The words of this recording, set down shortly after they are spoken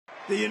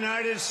The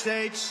United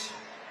States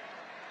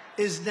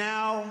is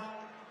now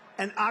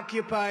an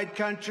occupied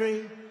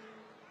country,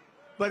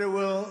 but it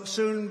will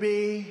soon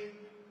be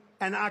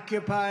an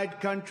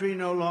occupied country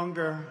no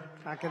longer.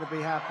 Not going to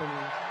be happening.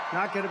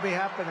 Not going to be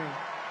happening.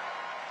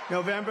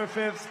 November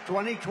 5th,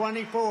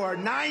 2024,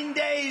 9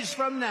 days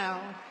from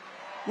now,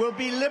 will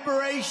be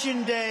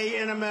Liberation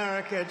Day in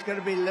America. It's going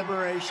to be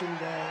Liberation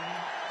Day.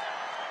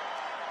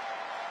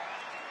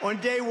 On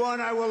day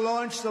one, I will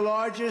launch the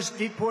largest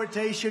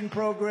deportation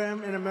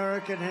program in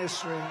American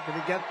history. I'm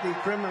going to get the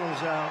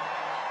criminals out.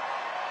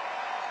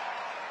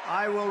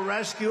 I will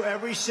rescue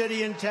every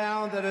city and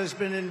town that has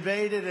been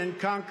invaded and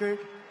conquered,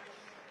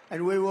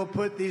 and we will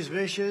put these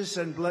vicious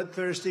and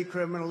bloodthirsty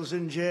criminals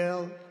in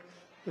jail.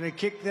 We're going to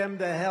kick them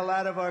the hell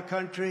out of our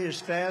country as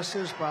fast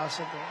as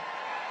possible.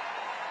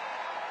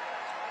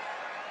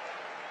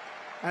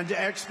 And to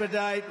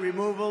expedite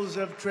removals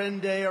of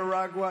Tren de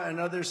Aragua and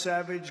other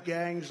savage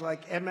gangs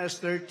like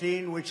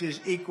MS-13, which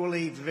is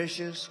equally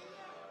vicious,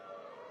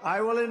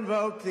 I will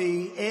invoke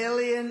the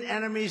Alien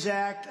Enemies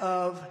Act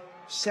of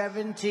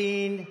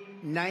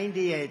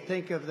 1798.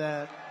 Think of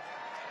that.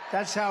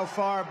 That's how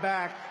far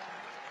back.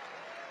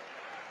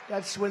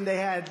 That's when they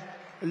had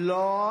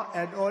law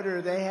and order.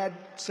 They had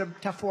some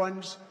tough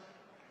ones.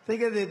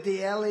 Think of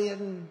the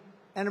Alien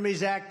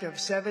Enemies Act of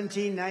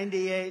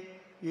 1798.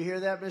 You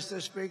hear that,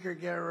 Mr. Speaker?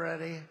 Get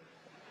ready.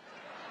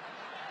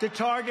 To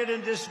target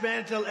and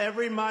dismantle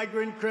every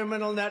migrant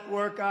criminal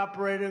network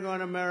operating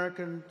on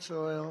American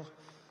soil.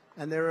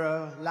 And there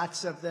are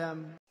lots of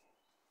them.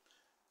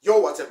 Yo,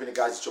 what's happening,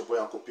 guys? It's your boy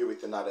Uncle P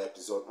with another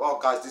episode. Well,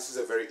 guys, this is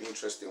a very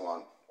interesting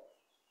one.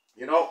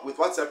 You know, with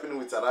what's happening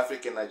with South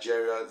Africa,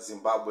 Nigeria,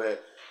 Zimbabwe,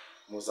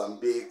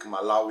 Mozambique,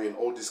 Malawi, and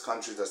all these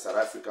countries that South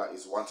Africa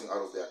is wanting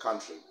out of their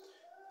country.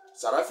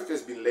 South Africa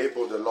has been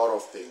labeled a lot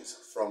of things,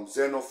 from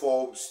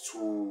xenophobes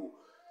to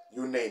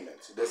you name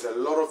it. There's a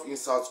lot of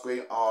insults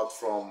going out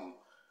from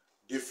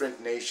different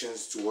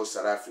nations towards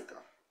South Africa.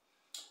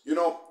 You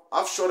know,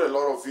 I've shot a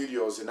lot of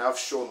videos and I've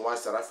shown why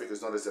South Africa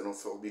is not a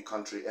xenophobic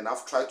country, and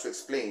I've tried to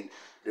explain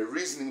the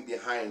reasoning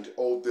behind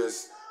all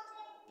this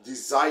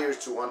desire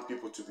to want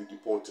people to be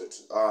deported.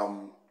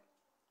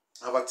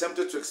 I've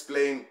attempted to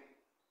explain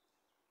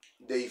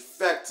the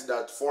effect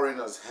that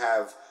foreigners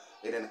have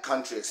in a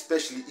country,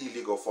 especially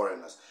illegal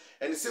foreigners.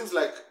 And it seems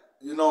like,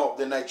 you know,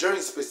 the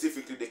Nigerians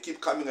specifically, they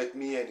keep coming at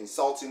me and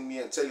insulting me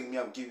and telling me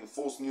I'm giving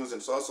false news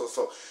and so on.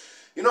 So,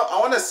 you know, I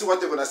want to see what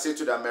they're going to say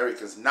to the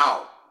Americans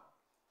now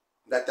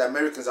that the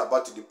Americans are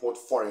about to deport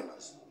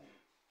foreigners.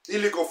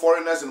 Illegal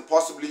foreigners, and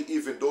possibly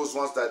even those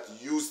ones that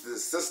use the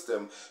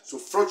system to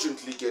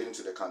fraudulently get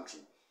into the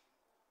country.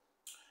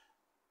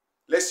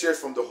 Let's hear it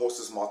from the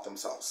horse's mouth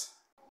themselves.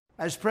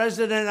 As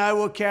president, I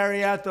will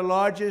carry out the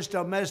largest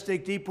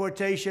domestic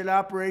deportation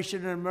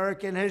operation in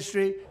American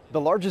history.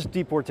 The largest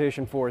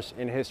deportation force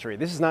in history.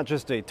 This is not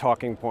just a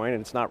talking point,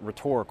 and it's not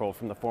rhetorical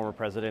from the former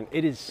president.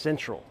 It is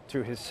central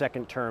to his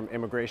second-term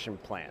immigration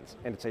plans,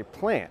 and it's a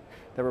plan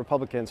that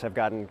Republicans have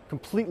gotten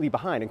completely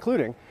behind,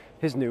 including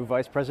his new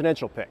vice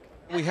presidential pick.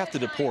 We have to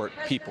deport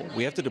people.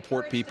 We have to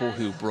deport people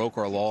who broke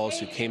our laws,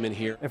 who came in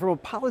here. And from a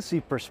policy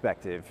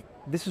perspective,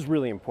 this is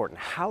really important.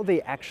 How they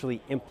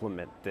actually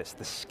implement this,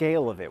 the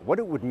scale of it, what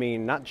it would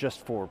mean not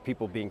just for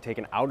people being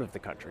taken out of the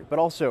country, but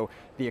also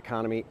the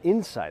economy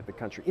inside the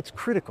country. It's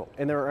critical,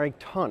 and there are a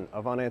ton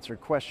of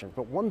unanswered questions.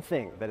 But one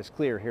thing that is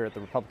clear here at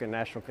the Republican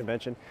National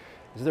Convention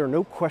is there are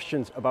no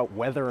questions about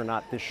whether or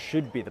not this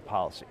should be the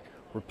policy.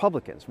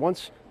 Republicans,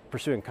 once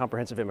pursuing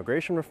comprehensive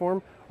immigration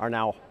reform, are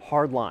now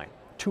hardline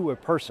to a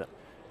person.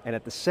 And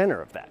at the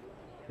center of that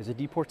is a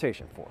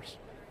deportation force.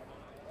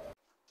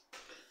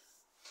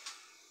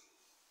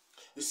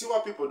 You see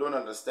what people don't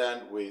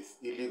understand with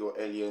illegal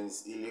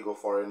aliens, illegal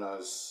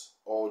foreigners,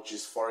 or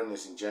just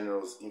foreigners in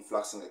general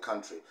influxing a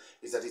country,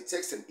 is that it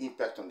takes an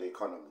impact on the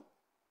economy.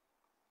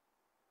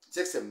 It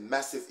takes a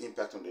massive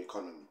impact on the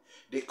economy.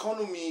 The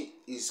economy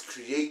is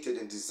created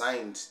and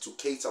designed to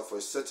cater for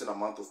a certain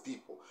amount of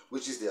people,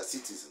 which is their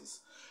citizens.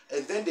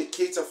 And then they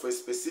cater for a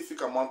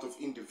specific amount of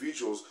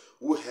individuals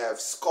who have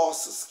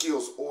scarce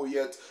skills, or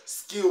yet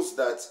skills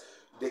that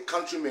the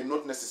country may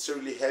not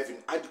necessarily have in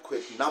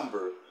adequate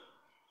number,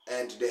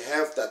 and they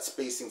have that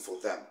spacing for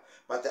them.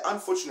 But the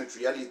unfortunate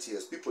reality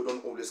is people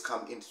don't always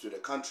come into the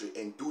country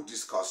and do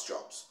these scarce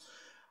jobs.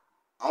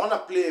 I want to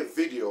play a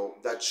video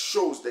that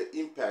shows the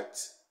impact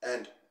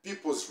and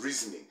people's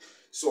reasoning.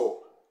 So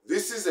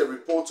this is a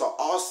reporter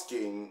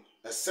asking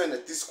a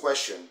Senate this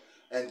question,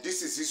 and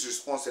this is his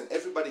response, and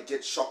everybody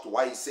gets shocked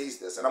why he says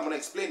this. And I'm going to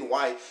explain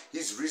why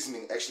his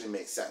reasoning actually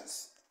makes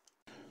sense.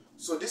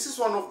 So this is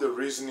one of the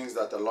reasonings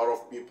that a lot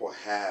of people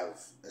have,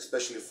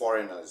 especially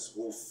foreigners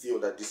who feel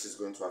that this is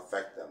going to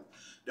affect them.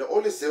 They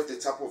always have the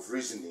type of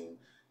reasoning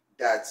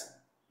that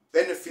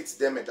benefits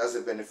them and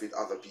doesn't benefit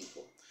other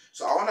people.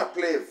 So I want to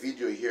play a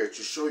video here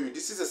to show you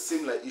this is a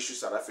similar issue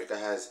South Africa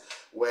has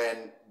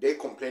when they're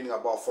complaining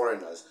about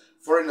foreigners.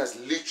 Foreigners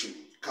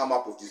literally come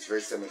up with this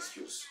very same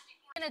excuse.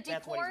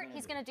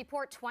 He's going to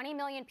deport 20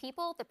 million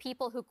people, the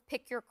people who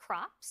pick your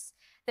crops,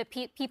 the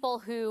people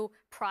who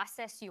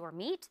process your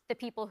meat, the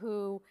people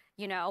who,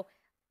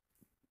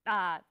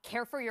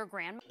 care for your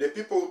grandma. The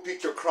people who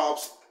pick your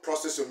crops,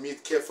 process your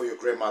meat, care for your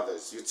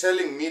grandmothers. You're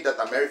telling me that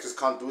Americans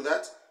can't do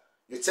that?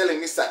 You're telling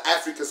me South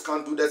Africans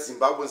can't do that,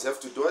 Zimbabweans have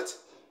to do it?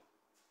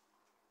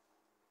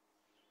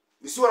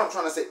 You see what I'm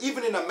trying to say?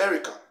 Even in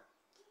America,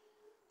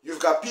 you've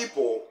got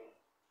people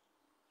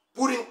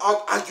putting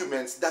out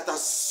arguments that are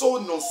so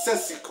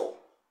nonsensical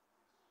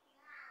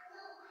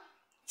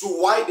to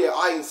why they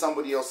are in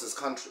somebody else's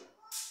country.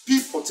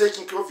 People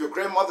taking care of your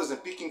grandmothers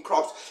and picking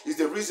crops is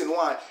the reason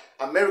why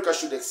America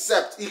should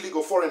accept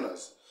illegal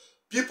foreigners.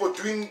 People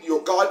doing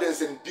your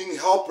gardens and being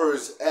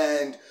helpers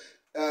and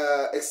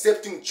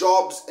accepting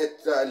jobs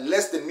at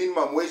less than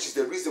minimum wage is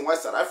the reason why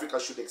South Africa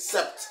should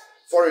accept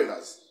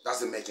foreigners.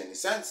 Doesn't make any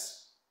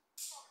sense.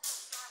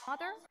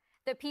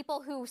 The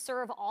people who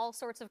serve all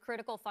sorts of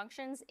critical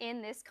functions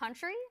in this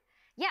country,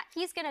 yeah,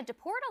 he's going to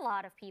deport a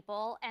lot of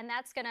people, and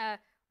that's going to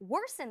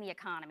worsen the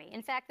economy.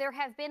 In fact, there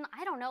have been,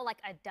 I don't know, like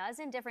a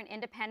dozen different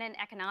independent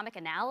economic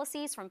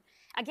analyses from,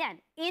 again,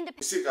 independent...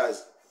 You see,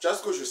 guys,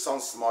 just because you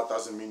sound smart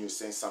doesn't mean you're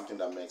saying something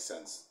that makes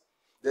sense.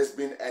 There's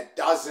been a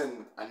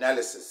dozen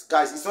analyses.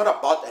 Guys, it's not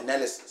about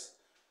analysis.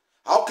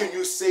 How can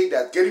you say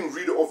that getting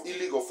rid of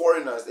illegal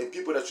foreigners and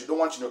people that you don't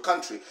want in your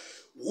country,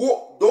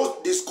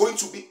 there's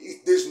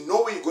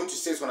no way you're going to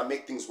say it's going to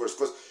make things worse,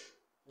 because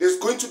there's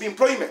going to be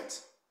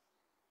employment.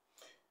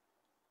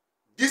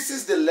 This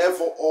is the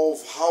level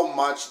of how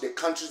much the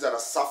countries that are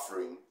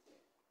suffering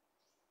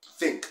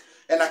think.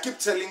 And I keep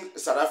telling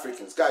South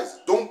Africans, guys,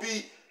 don't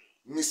be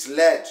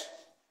misled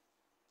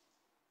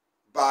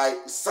by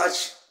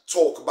such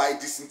talk, by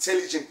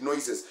disintelligent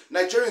noises.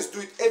 Nigerians do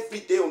it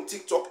every day on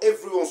TikTok,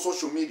 everywhere on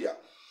social media.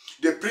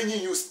 They're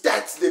bringing you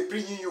stats, they're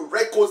bringing you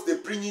records, they're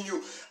bringing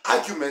you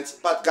arguments.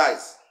 But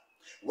guys,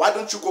 why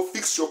don't you go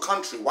fix your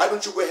country? Why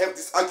don't you go have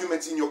these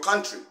arguments in your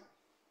country?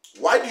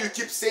 Why do you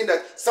keep saying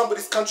that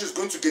somebody's country is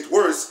going to get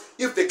worse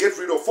if they get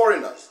rid of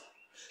foreigners?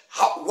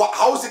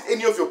 How is it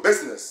any of your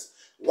business?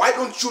 Why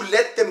don't you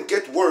let them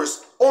get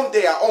worse on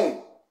their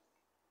own?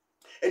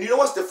 And you know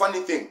what's the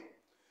funny thing?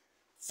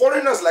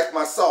 Foreigners like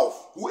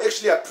myself, who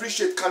actually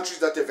appreciate countries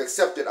that have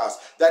accepted us,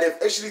 that have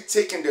actually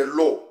taken the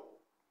law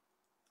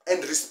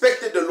and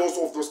respected the laws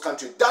of those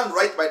countries, done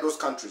right by those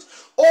countries,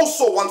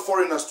 also want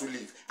foreigners to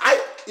leave.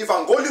 If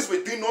Angolis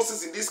were doing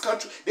nonsense in this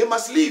country, they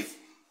must leave.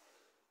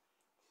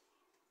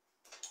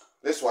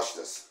 Let's watch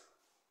this.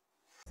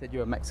 You said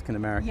you're a Mexican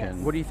American. Yes.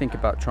 What do you think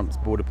about Trump's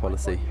border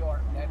policy?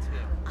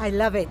 I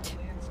love it.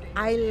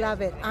 I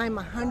love it. I'm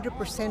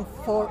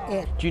 100% for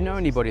it. Do you know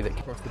anybody that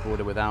can cross the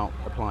border without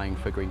applying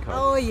for green card?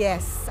 Oh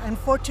yes.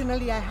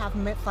 Unfortunately, I have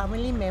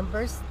family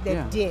members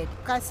that did.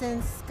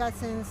 Cousins,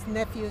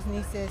 nephews,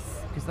 nieces.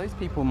 Because those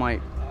people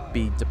might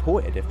be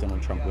deported if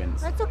Donald Trump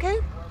wins. That's okay.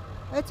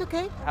 That's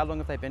okay. How long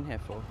have they been here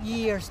for?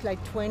 Years,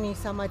 like 20,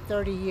 some like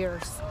 30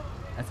 years.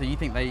 And so you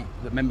think the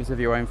members of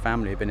your own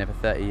family who've been here for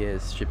 30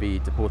 years should be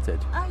deported?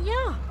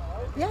 Yeah.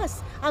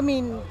 Yes. I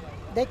mean,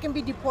 they can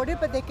be deported,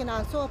 but they can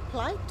also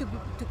apply to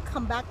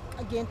come back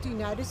again to the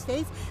United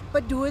States,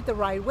 but do it the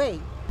right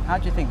way. How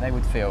do you think they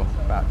would feel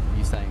about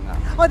you saying that?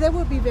 Oh, they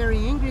would be very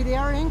angry. They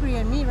are angry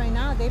at me right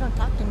now. They don't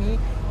talk to me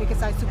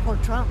because I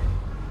support Trump.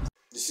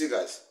 You see,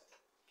 guys,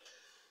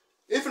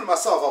 even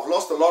myself, I've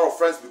lost a lot of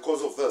friends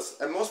because of this.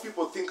 And most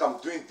people think I'm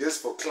doing this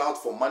for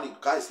clout, for money.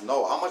 Guys,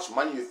 no. How much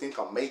money you think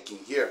I'm making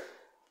here?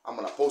 I'm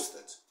going to post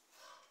it.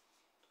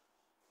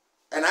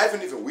 And I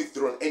haven't even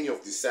withdrawn any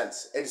of the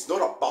cents. And it's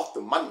not about the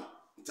money.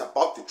 It's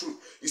about the truth.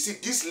 You see,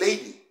 this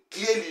lady,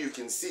 clearly you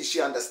can see, she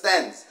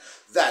understands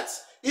that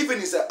even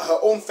her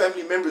own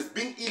family members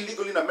being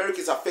illegal in America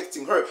is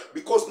affecting her.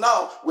 Because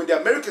now, when the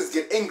Americans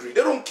get angry,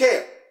 they don't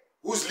care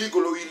who's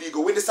legal or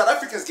illegal. When the South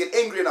Africans get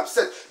angry and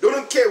upset, they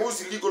don't care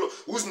who's illegal,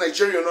 who's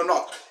Nigerian or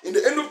not. In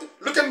the end of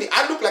look at me,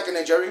 I look like a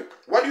Nigerian.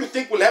 What do you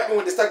think will happen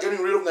when they start getting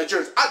rid of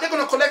Nigerians? They're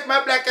going to collect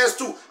my black ass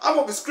too. I'm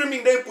going to be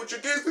screaming, they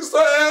Portuguese, this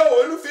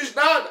hell, fish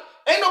down.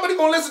 Ain't nobody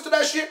going to listen to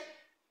that shit.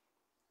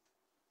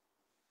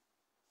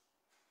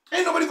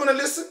 Ain't nobody going to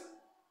listen.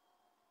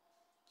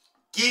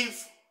 Give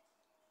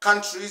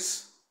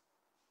countries,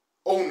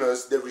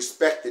 owners, the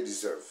respect they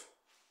deserve.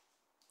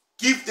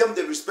 Give them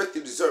the respect they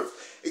deserve.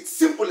 It's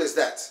simple as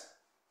that.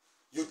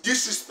 You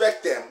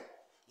disrespect them,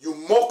 you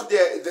mock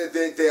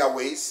their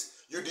ways,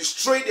 you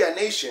destroy their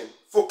nation,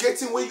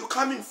 forgetting where you're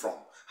coming from.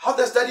 How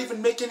does that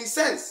even make any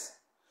sense?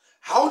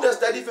 How does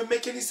that even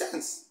make any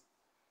sense?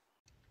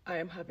 I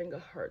am having a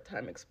hard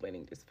time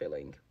explaining this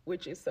feeling,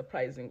 which is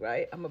surprising,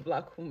 right? I'm a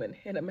black woman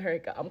in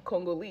America. I'm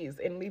Congolese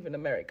and live in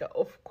America.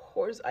 Of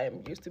course, I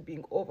am used to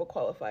being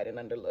overqualified and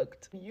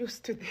underlooked. I'm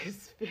used to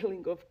this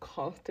feeling of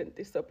constant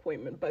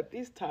disappointment, but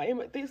this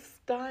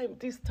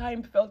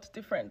time felt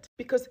different.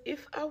 Because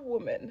if a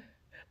woman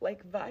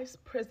like Vice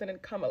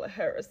President Kamala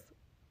Harris,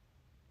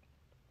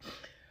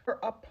 her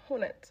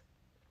opponent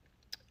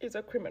is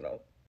a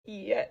criminal,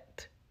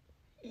 yet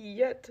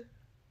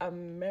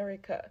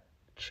America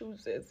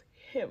chooses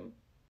him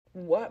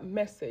What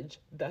message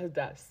does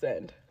that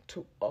send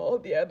to all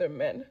the other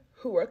men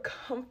who are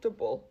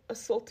comfortable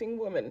assaulting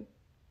women?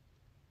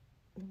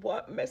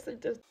 What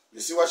message does... You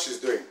see what she's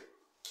doing?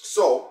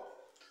 So,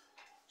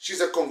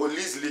 she's a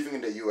Congolese living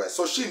in the US,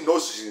 so she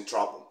knows she's in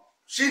trouble.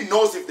 She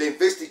knows if they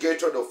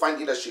investigate her, they'll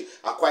find either she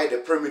acquired a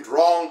permit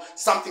wrong,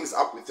 something's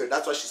up with her.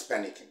 That's why she's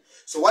panicking.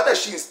 So what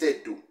does she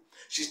instead do?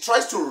 She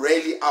tries to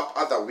rally up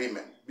other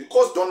women.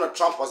 Because Donald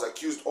Trump was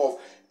accused of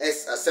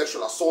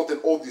sexual assault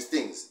and all these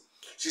things,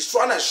 she's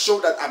trying to show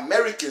that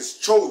Americans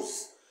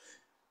chose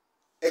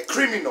a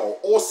criminal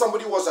or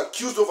somebody who was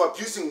accused of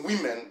abusing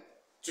women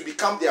to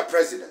become their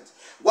president.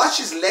 What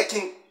she's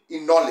lacking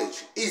in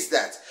knowledge is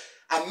that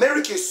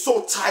America is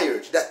so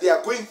tired that they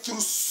are going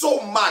through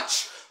so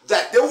much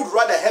that they would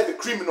rather have a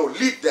criminal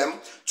lead them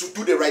to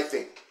do the right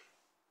thing.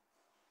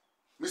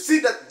 We see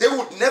that they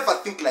would never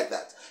think like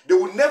that. They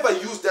would never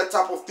use that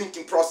type of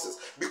thinking process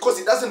because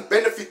it doesn't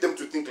benefit them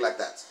to think like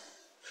that.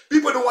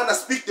 People don't want to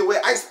speak the way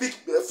I speak.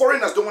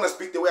 Foreigners don't want to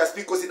speak the way I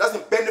speak because it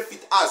doesn't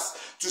benefit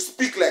us to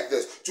speak like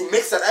this, to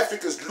make South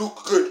Africans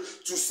look good,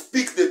 to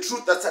speak the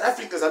truth that South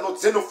Africans are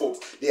not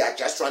xenophobes. They are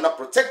just trying to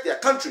protect their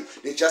country.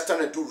 They're just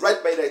trying to do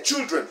right by their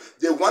children.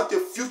 They want the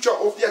future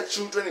of their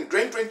children and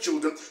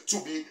great-grandchildren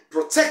to be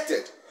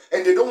protected.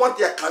 And they don't want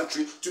their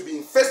country to be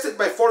infested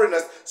by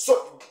foreigners.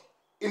 So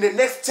in the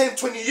next 10,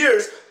 20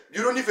 years,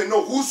 you don't even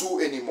know who's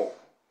who anymore.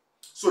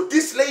 So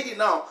this lady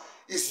now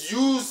is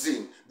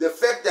using the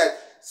fact that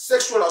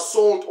sexual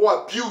assault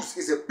or abuse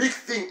is a big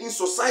thing in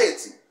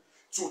society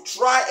to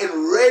try and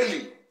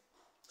rally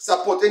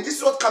support. And this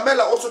is what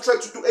Kamala also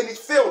tried to do, and it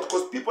failed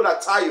because people are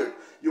tired.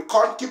 You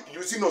can't keep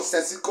using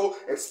nonsensical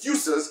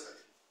excuses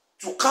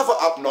to cover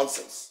up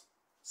nonsense.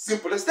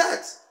 Simple as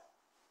that.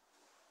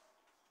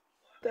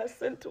 That's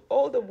sent to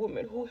all the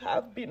women who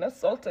have been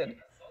assaulted.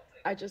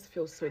 I just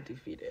feel so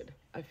defeated.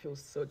 I feel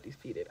so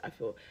defeated.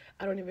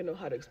 I don't even know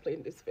how to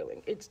explain this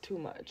feeling. It's too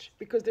much.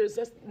 Because there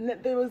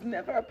was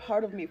never a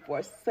part of me for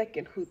a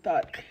second who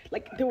thought,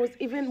 like there was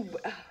even,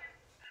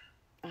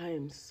 I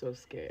am so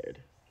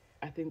scared.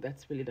 I think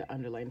that's really the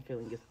underlying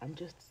feeling is I'm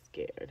just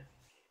scared.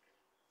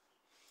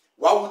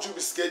 Why would you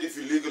be scared if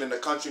you're legal in a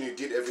country and you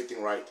did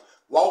everything right?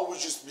 Why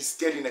would you be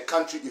scared in a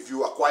country if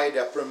you acquired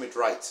their permit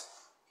right?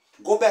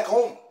 Go back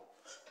home.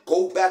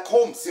 Go back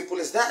home. Simple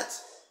as that.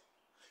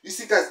 You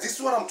see, guys, this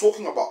is what I'm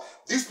talking about.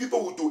 These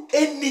people will do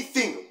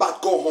anything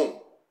but go home.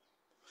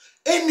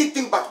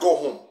 Anything but go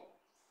home.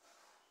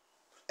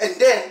 And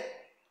then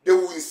they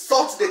will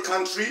insult the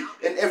country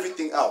and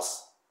everything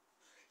else.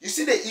 You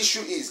see, the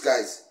issue is,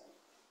 guys,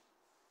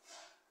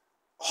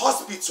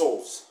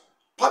 hospitals,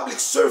 public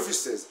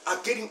services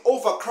are getting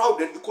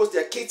overcrowded because they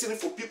are catering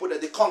for people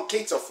that they can't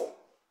cater for.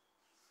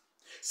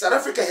 South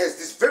Africa has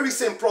this very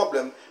same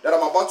problem that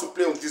I'm about to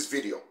play on this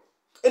video.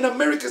 And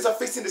Americans are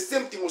facing the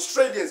same thing.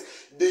 Australians,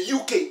 the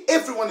UK,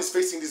 everyone is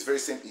facing this very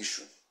same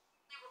issue.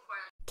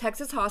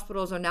 Texas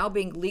hospitals are now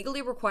being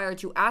legally required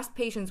to ask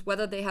patients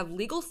whether they have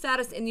legal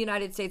status in the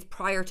United States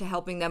prior to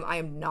helping them. I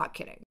am not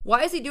kidding.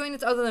 Why is he doing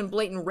this other than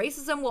blatant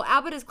racism? Well,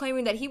 Abbott is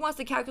claiming that he wants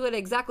to calculate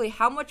exactly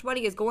how much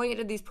money is going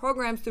into these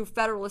programs through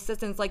federal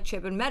assistance like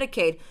CHIP and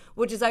Medicaid,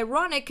 which is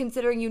ironic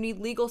considering you need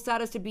legal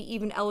status to be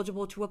even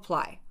eligible to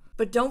apply.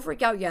 But don't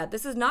freak out yet.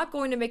 This is not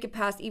going to make it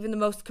past even the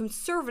most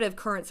conservative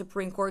current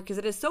Supreme Court because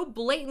it is so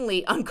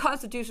blatantly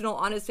unconstitutional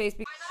on its face.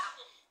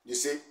 You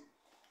see?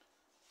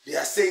 They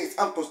are saying it's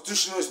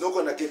unconstitutional, it's not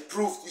going to get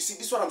proved. You see,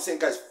 this is what I'm saying,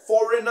 guys.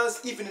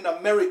 Foreigners, even in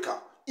America,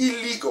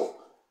 illegal,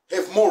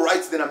 have more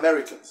rights than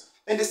Americans.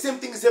 And the same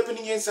thing is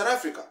happening here in South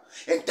Africa.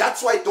 And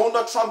that's why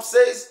Donald Trump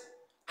says,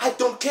 I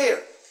don't care.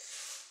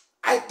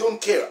 I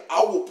don't care.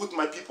 I will put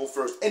my people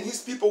first. And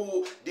his people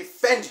will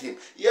defend him.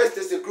 Yes,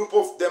 there's a group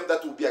of them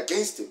that will be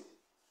against him.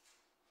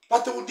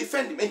 But they will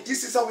defend him. And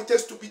this is how it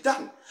has to be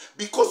done.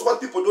 Because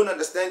what people don't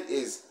understand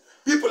is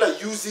people are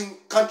using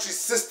country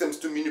systems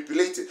to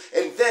manipulate it.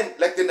 And then,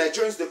 like the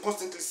Nigerians, they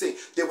constantly say,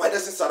 then why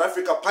doesn't South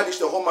Africa punish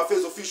the Home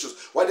Affairs officials?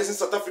 Why doesn't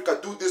South Africa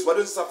do this? Why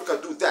doesn't South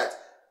Africa do that?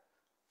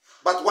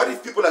 But what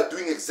if people are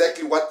doing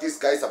exactly what this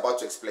guy is about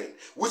to explain,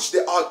 which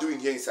they are doing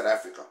here in South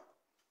Africa?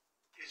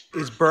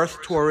 Is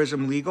birth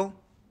tourism legal?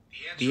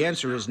 The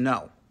answer is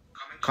no.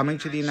 Coming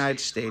to the United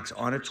States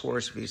on a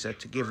tourist visa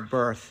to give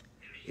birth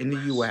in the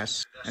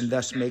U.S. and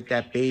thus make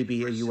that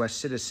baby a U.S.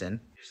 citizen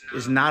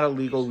is not a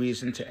legal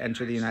reason to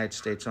enter the United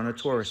States on a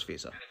tourist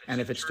visa. And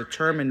if it's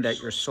determined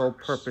that your sole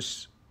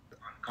purpose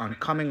on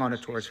coming on a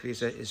tourist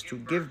visa is to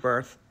give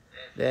birth,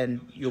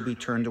 then you'll be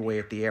turned away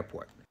at the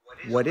airport.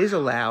 What is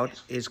allowed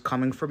is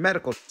coming for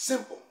medical.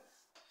 Simple.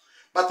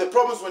 But the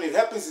problem is when it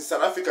happens in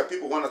South Africa,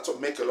 people want to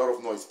make a lot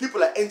of noise.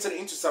 People are entering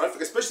into South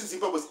Africa, especially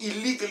Zimbabweans,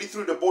 illegally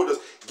through the borders,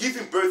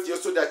 giving birth here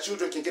so that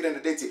children can get an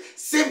identity.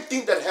 Same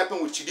thing that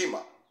happened with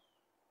Chidima.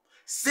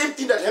 Same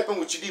thing that happened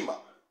with Chidima.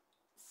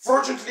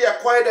 Fraudulently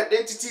acquired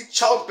identity,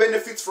 child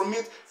benefits from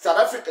it. South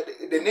Africa,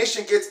 the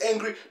nation gets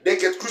angry, they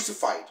get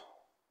crucified.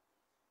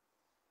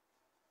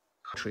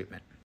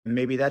 Treatment.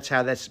 Maybe that's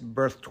how this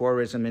birth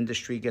tourism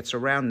industry gets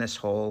around this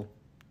whole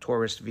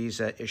tourist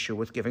visa issue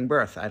with giving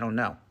birth. I don't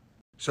know.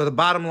 So the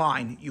bottom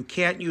line, you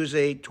can't use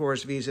a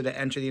tourist visa to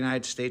enter the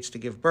United States to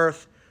give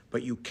birth,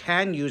 but you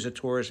can use a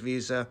tourist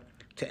visa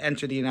to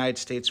enter the United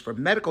States for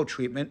medical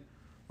treatment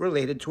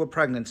related to a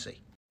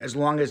pregnancy, as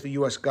long as the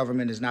U.S.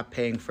 government is not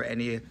paying for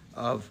any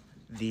of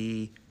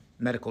the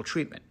medical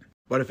treatment.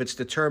 But if it's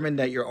determined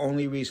that your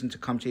only reason to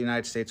come to the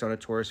United States on a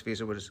tourist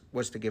visa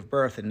was to give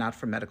birth and not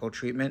for medical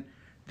treatment,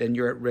 then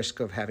you're at risk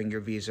of having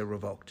your visa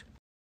revoked.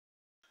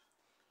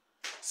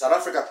 South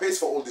Africa pays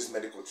for all this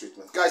medical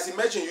treatment. Guys,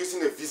 imagine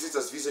using a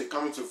visitor's visa, you're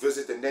coming to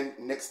visit, and then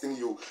next thing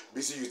you're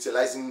busy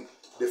utilizing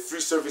the free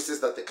services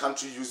that the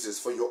country uses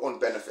for your own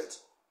benefit.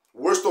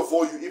 Worst of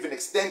all, you even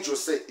extend your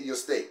stay.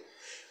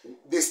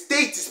 The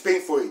state is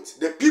paying for it.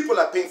 The people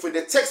are paying for it.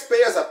 The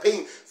taxpayers are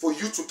paying for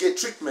you to get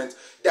treatment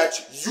that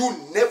you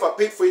never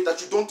paid for it, that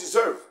you don't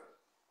deserve.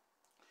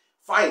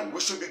 Fine,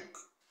 we should be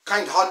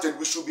kind-hearted,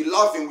 we should be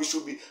loving, we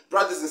should be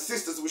brothers and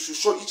sisters, we should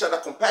show each other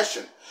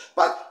compassion.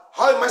 But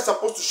how am I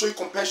supposed to show you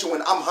compassion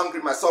when I'm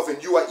hungry myself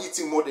and you are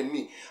eating more than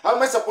me? How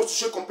am I supposed to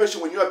show you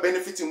compassion when you are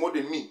benefiting more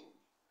than me?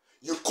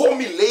 You call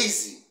me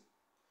lazy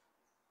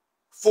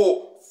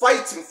for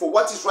fighting for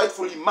what is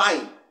rightfully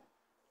mine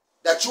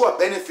that you are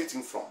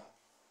benefiting from.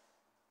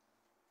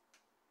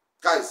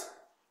 Guys,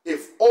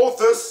 if all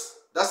this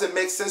doesn't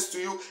make sense to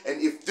you,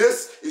 and if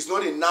this is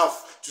not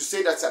enough to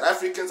say that South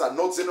Africans are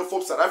not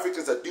xenophobes, South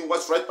Africans are doing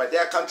what's right by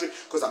their country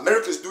because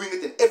America is doing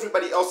it and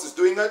everybody else is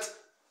doing it,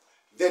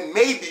 then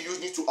maybe you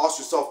need to ask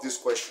yourself this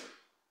question.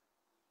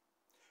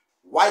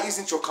 Why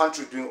isn't your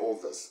country doing all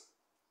this?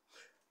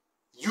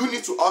 You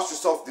need to ask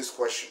yourself this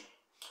question.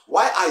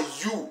 Why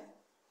are you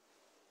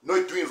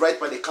not doing right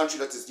by the country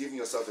that is giving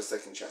yourself a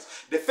second chance?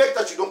 The fact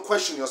that you don't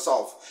question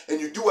yourself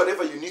and you do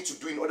whatever you need to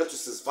do in order to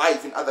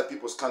survive in other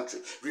people's country,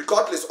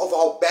 regardless of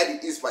how bad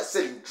it is, by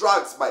selling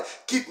drugs, by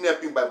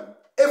kidnapping, by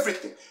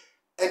everything.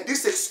 And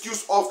this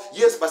excuse of,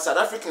 yes, but South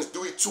Africans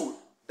do it too,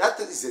 that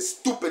is a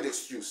stupid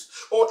excuse.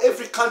 Or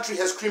every country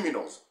has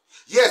criminals.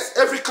 Yes,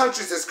 every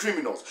country has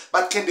criminals.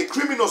 But can the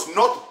criminals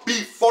not be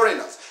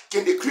foreigners?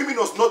 Can the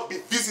criminals not be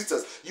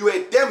visitors? You are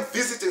them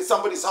visiting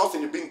somebody's house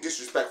and you're being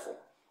disrespectful.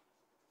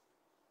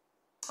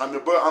 I'm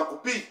your boy Uncle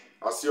P.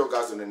 I'll see you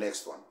guys in the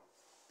next one.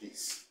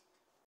 Peace.